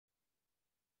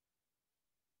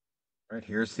Right,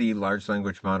 here's the large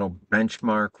language model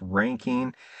benchmark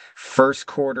ranking. First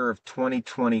quarter of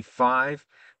 2025,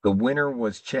 the winner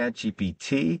was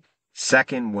ChatGPT,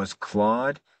 second was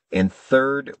Claude, and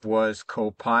third was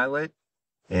Copilot.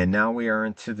 And now we are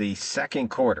into the second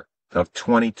quarter of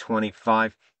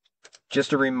 2025.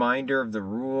 Just a reminder of the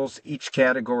rules. Each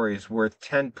category is worth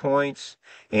 10 points,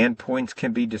 and points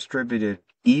can be distributed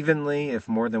evenly if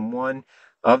more than one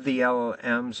of the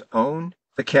LLMs own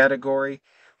the category.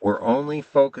 We're only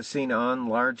focusing on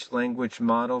large language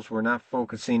models. We're not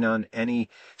focusing on any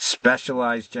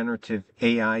specialized generative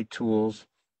AI tools.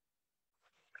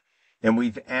 And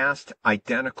we've asked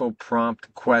identical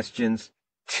prompt questions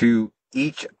to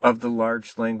each of the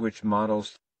large language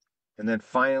models. And then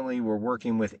finally, we're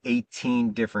working with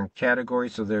 18 different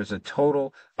categories. So there's a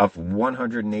total of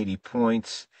 180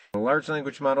 points. The large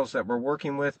language models that we're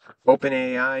working with,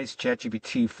 OpenAI's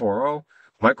ChatGPT 4.0,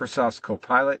 Microsoft's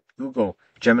Copilot, Google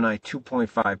Gemini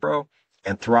 2.5 Pro,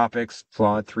 Anthropic's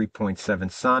Claude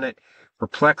 3.7 Sonnet,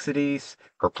 Perplexity,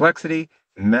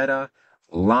 Meta,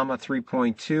 Llama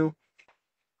 3.2,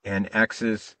 and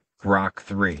X's Grok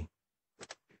 3.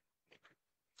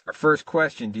 Our first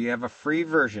question, do you have a free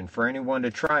version for anyone to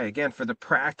try? Again, for the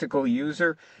practical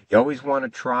user, you always want to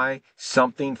try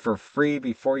something for free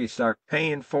before you start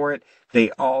paying for it.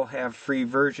 They all have free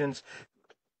versions.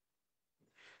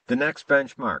 The next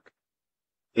benchmark,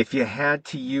 if you had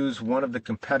to use one of the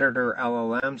competitor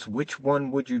LLMs, which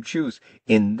one would you choose?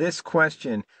 In this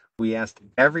question, we asked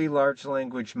every large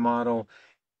language model,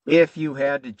 if you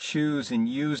had to choose and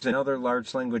use another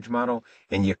large language model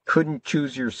and you couldn't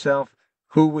choose yourself,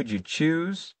 who would you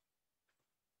choose?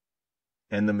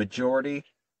 And the majority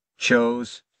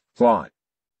chose Claude,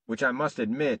 which I must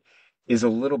admit is a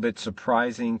little bit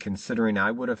surprising considering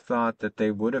I would have thought that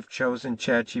they would have chosen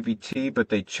ChatGPT, but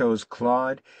they chose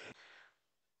Claude.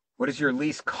 What is your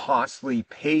least costly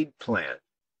paid plan?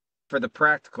 For the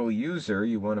practical user,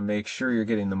 you want to make sure you're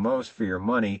getting the most for your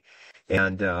money.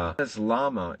 And this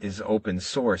Llama is open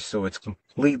source, so it's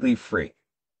completely free.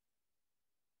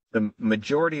 The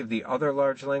majority of the other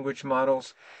large language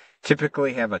models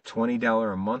typically have a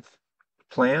 $20 a month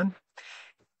plan,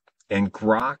 and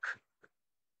Grok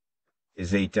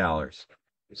is $8.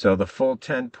 So the full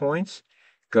 10 points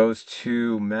goes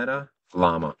to Meta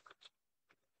Llama.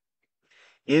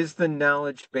 Is the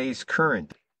knowledge base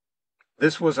current?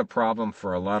 This was a problem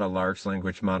for a lot of large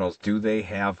language models. Do they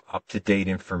have up-to-date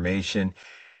information?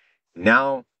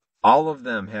 Now, all of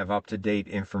them have up-to-date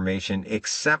information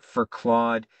except for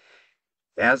Claude.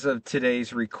 As of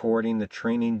today's recording, the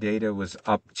training data was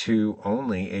up to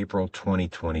only April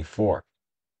 2024.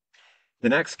 The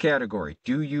next category,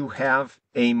 do you have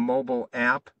a mobile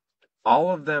app? All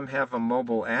of them have a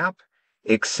mobile app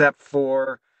except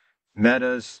for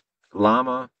Meta's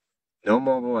Llama, no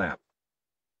mobile app.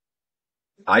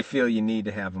 I feel you need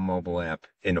to have a mobile app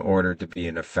in order to be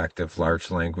an effective large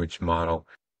language model.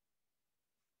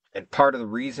 And part of the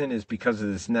reason is because of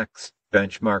this next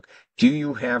benchmark. Do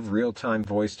you have real-time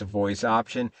voice-to-voice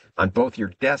option on both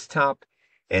your desktop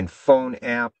and phone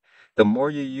app? The more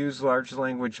you use large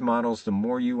language models, the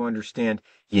more you understand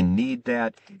you need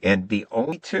that. And the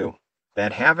only two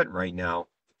that have it right now,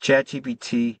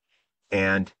 ChatGPT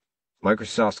and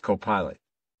Microsoft's Copilot.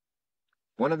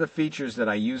 One of the features that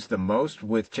I use the most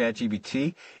with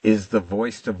ChatGPT is the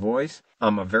voice-to-voice.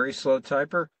 I'm a very slow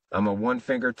typer. I'm a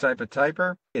one-finger type of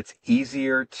typer. It's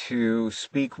easier to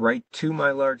speak right to my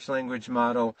large language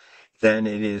model than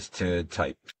it is to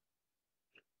type.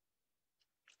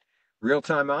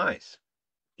 Real-time eyes.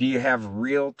 Do you have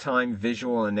real-time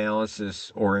visual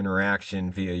analysis or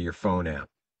interaction via your phone app?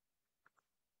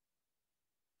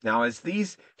 Now, as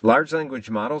these large language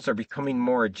models are becoming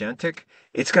more agentic,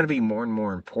 it's going to be more and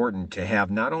more important to have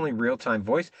not only real-time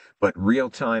voice, but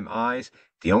real-time eyes.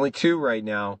 The only two right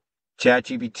now,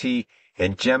 ChatGPT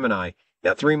and Gemini.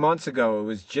 Now, 3 months ago, it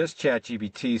was just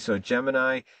ChatGPT, so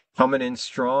Gemini coming in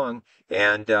strong,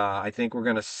 and I think we're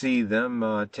going to see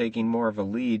them taking more of a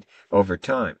lead over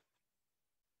time.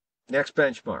 Next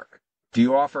benchmark. Do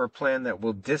you offer a plan that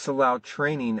will disallow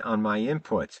training on my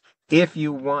inputs? If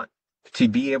you want to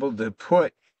be able to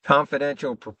put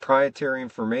confidential proprietary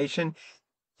information,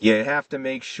 you have to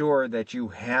make sure that you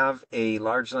have a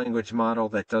large language model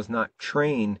that does not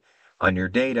train on your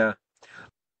data.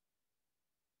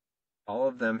 All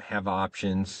of them have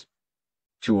options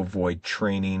to avoid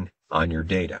training on your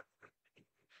data.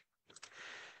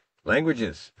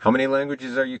 Languages. How many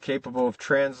languages are you capable of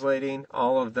translating?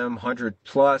 All of them 100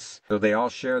 plus. So they all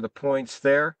share the points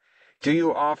there. Do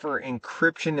you offer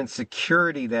encryption and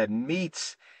security that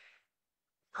meets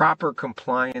proper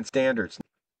compliance standards?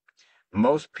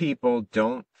 Most people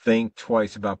don't think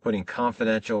twice about putting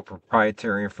confidential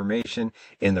proprietary information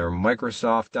in their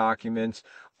Microsoft documents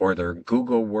or their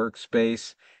Google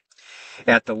Workspace.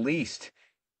 At the least,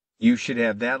 you should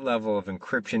have that level of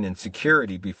encryption and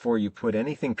security before you put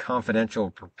anything confidential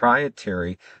or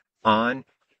proprietary on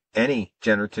any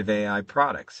generative AI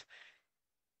products.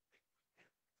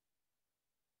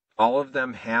 All of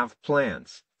them have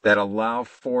plans that allow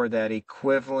for that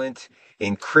equivalent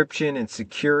encryption and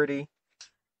security.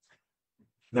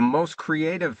 The most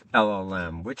creative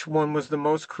LLM. Which one was the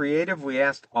most creative? We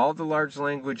asked all the large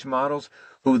language models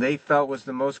who they felt was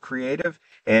the most creative,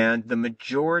 and the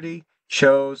majority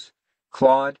chose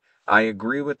Claude. I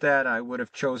agree with that. I would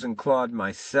have chosen Claude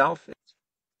myself.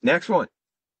 Next one.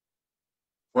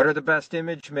 What are the best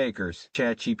image makers?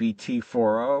 ChatGPT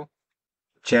 4.0.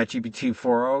 ChatGPT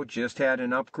 4.0 just had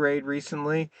an upgrade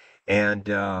recently, and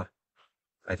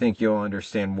I think you'll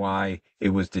understand why it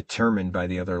was determined by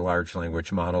the other large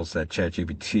language models that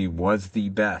ChatGPT was the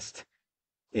best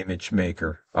image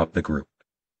maker of the group.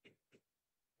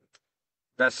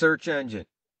 Best search engine.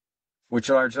 Which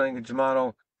large language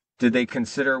model did they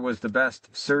consider was the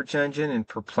best search engine? And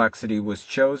Perplexity was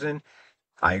chosen.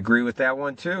 I agree with that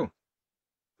one too.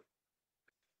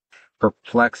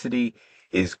 Perplexity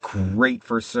is great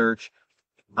for search.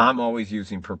 I'm always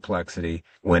using Perplexity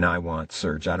when I want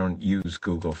search. I don't use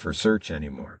Google for search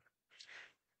anymore.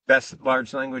 Best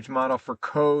large language model for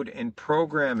code and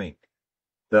programming.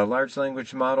 The large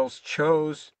language models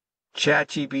chose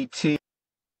ChatGPT.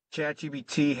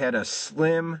 ChatGPT had a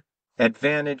slim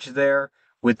advantage there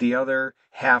with the other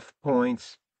half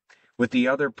points, with the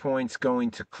other points going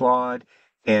to Claude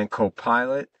and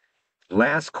Copilot.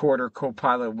 Last quarter,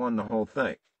 Copilot won the whole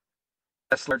thing.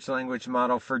 Best large language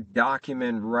model for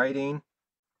document writing.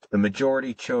 The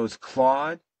majority chose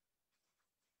Claude.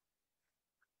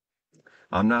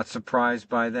 I'm not surprised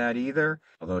by that either,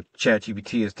 although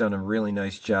ChatGPT has done a really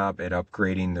nice job at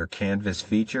upgrading their Canvas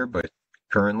feature, but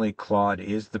currently Claude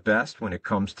is the best when it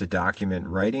comes to document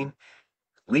writing.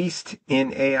 Least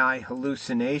in AI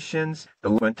hallucinations, it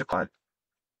went to Claude.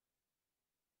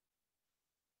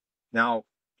 Now,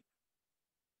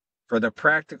 for the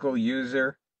practical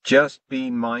user, just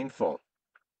be mindful.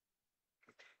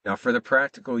 Now, for the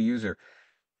practical user,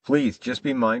 please just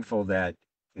be mindful that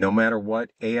no matter what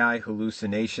AI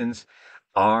hallucinations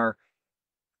are.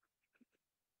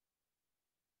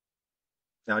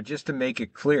 Now, just to make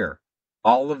it clear,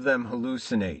 all of them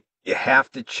hallucinate. You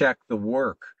have to check the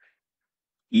work.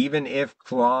 Even if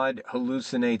Claude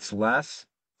hallucinates less,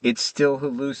 it still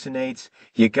hallucinates.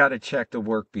 You got to check the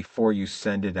work before you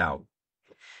send it out.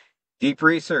 Deep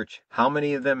research. How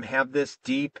many of them have this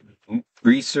deep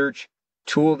research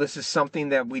tool? This is something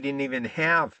that we didn't even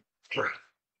have.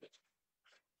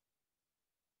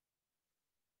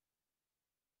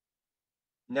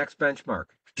 Next benchmark,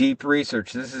 deep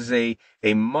research. This is a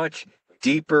much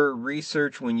deeper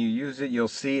research. When you use it, you'll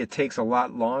see it takes a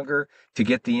lot longer to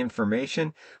get the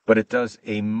information, but it does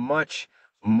a much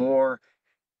more,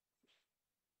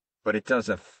 but it does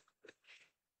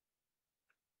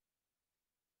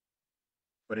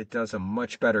a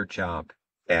much better job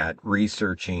at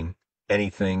researching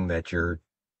anything that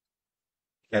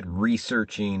at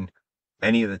researching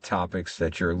any of the topics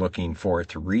that you're looking for it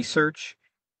to research.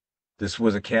 This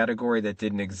was a category that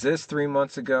didn't exist 3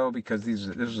 months ago because this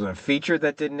was a feature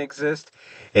that didn't exist.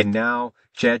 And now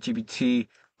ChatGPT,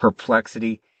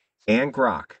 Perplexity, and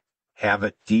Grok have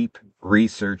a deep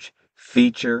research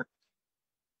feature.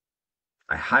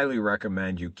 I highly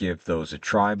recommend you give those a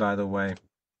try, by the way.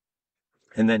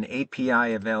 And then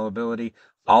API availability.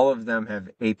 All of them have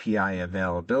API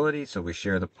availability, so we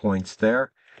share the points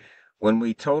there. When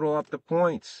we total up the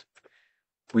points,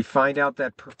 we find out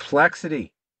that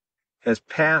Perplexity has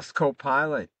passed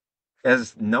Copilot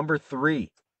as number 3.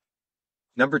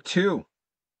 Number 2,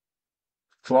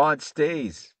 Claude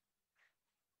stays.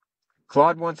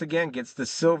 Claude once again gets the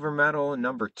silver medal in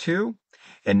number 2.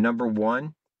 And number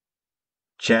 1,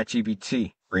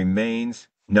 ChatGPT remains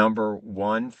number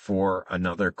 1 for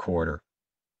another quarter.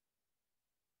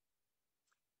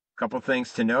 Couple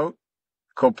things to note.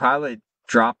 Copilot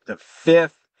dropped to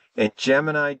 5th, and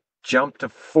Gemini jumped to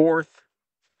 4th.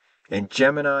 And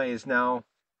Gemini is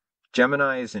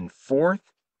in 4th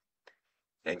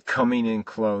and coming in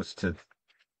close to.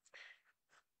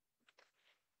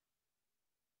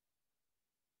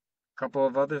 Couple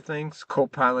of other things.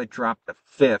 Copilot dropped to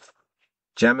 5th.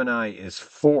 Gemini is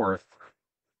 4th.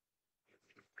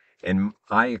 And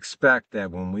I expect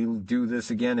that when we do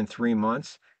this again in 3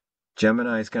 months,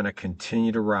 Gemini is going to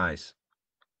continue to rise.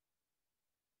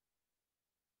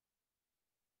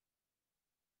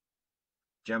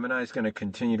 Gemini is going to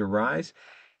continue to rise,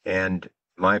 and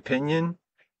my opinion,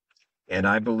 and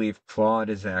I believe Claude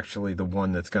is actually the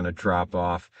one that's going to drop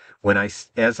off.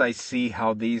 As I see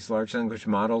how these large language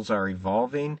models are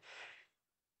evolving,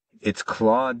 it's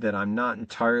Claude that I'm not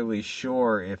entirely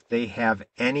sure if they have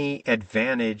any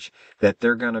advantage that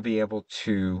they're going to be able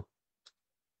to.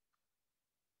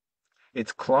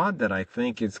 It's Claude that I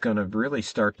think is going to really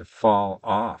start to fall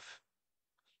off.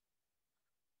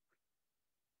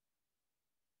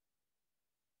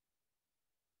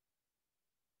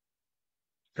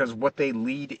 Because what they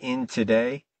lead in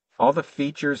today, all the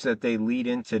features that they lead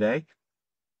in today,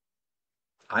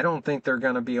 I don't think they're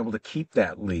going to be able to keep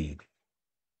that lead.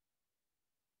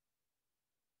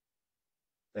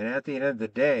 And at the end of the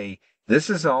day, this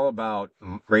is all about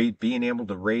being able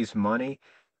to raise money.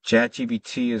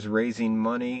 ChatGPT is raising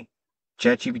money.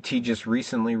 ChatGPT just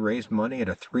recently raised money at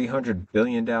a $300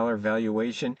 billion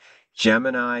valuation.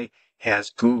 Gemini has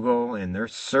Google, and they're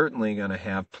certainly going to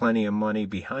have plenty of money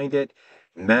behind it.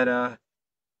 Meta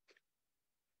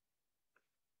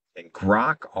and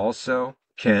Grok also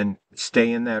can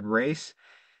stay in that race.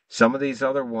 Some of these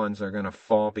other ones are going to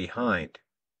fall behind.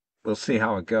 We'll see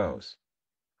how it goes.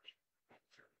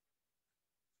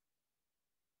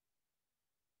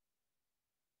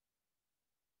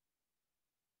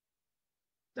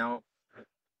 Now,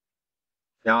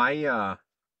 I'm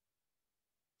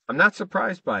not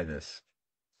surprised by this.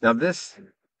 Now, this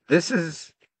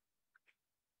is,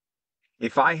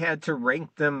 if I had to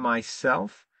rank them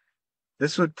myself,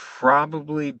 this would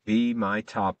probably be my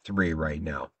top 3 right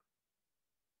now.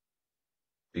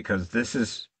 Because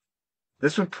this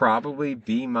would probably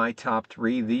be my top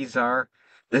 3.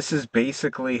 This is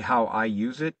basically how I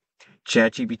use it.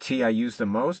 ChatGPT I use the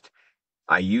most.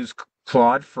 I use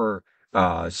Claude for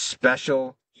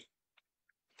special.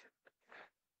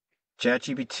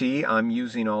 ChatGPT I'm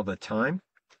using all the time.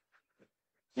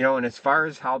 And as far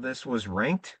as how this was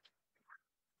ranked,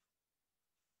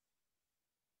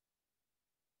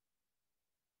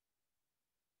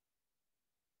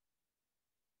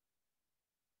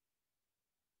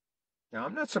 now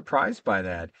I'm not surprised by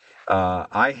that.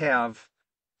 I have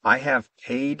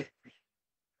paid.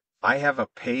 I have a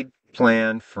paid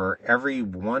plan for every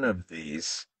one of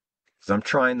these, because I'm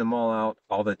trying them all out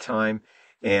all the time.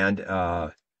 And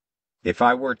if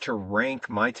I were to rank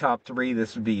my top 3,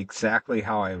 this would be exactly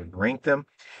how I would rank them.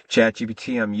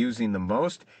 ChatGPT I'm using the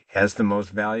most, has the most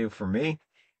value for me.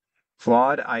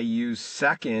 Claude I use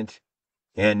second,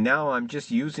 and now I'm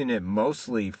just using it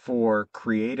mostly for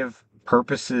creative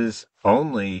purposes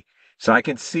only. So I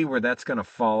can see where that's going to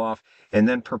fall off. And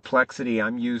then Perplexity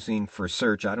I'm using for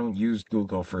search. I don't use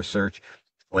Google for search.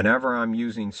 Whenever I'm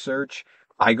using search,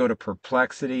 I go to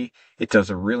Perplexity. It does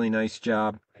a really nice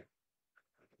job.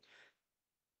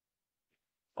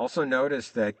 Also notice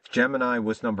that Gemini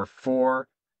was number 4,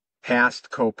 past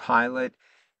Copilot.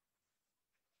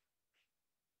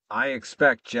 I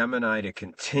expect Gemini to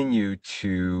continue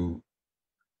to.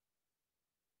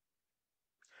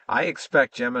 I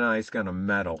expect Gemini is going to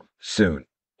meddle soon.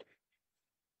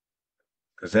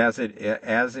 Because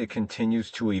as it continues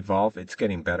to evolve, it's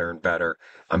getting better and better.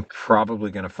 I'm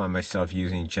probably going to find myself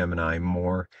using Gemini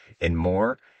more and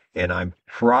more, and I'm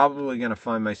probably going to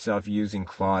find myself using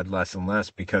Claude less and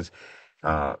less, because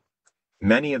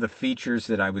many of the features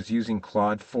that I was using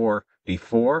Claude for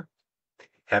before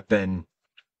have been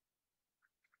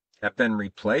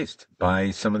replaced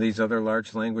by some of these other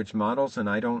large language models, and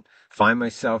I don't find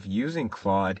myself using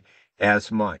Claude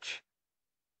as much.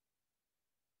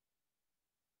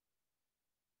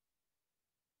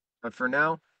 But for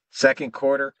now, second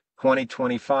quarter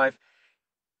 2025,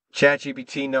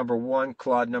 ChatGPT number 1,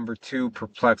 Claude number 2,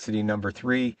 Perplexity number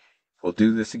 3. We'll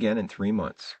do this again in 3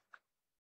 months.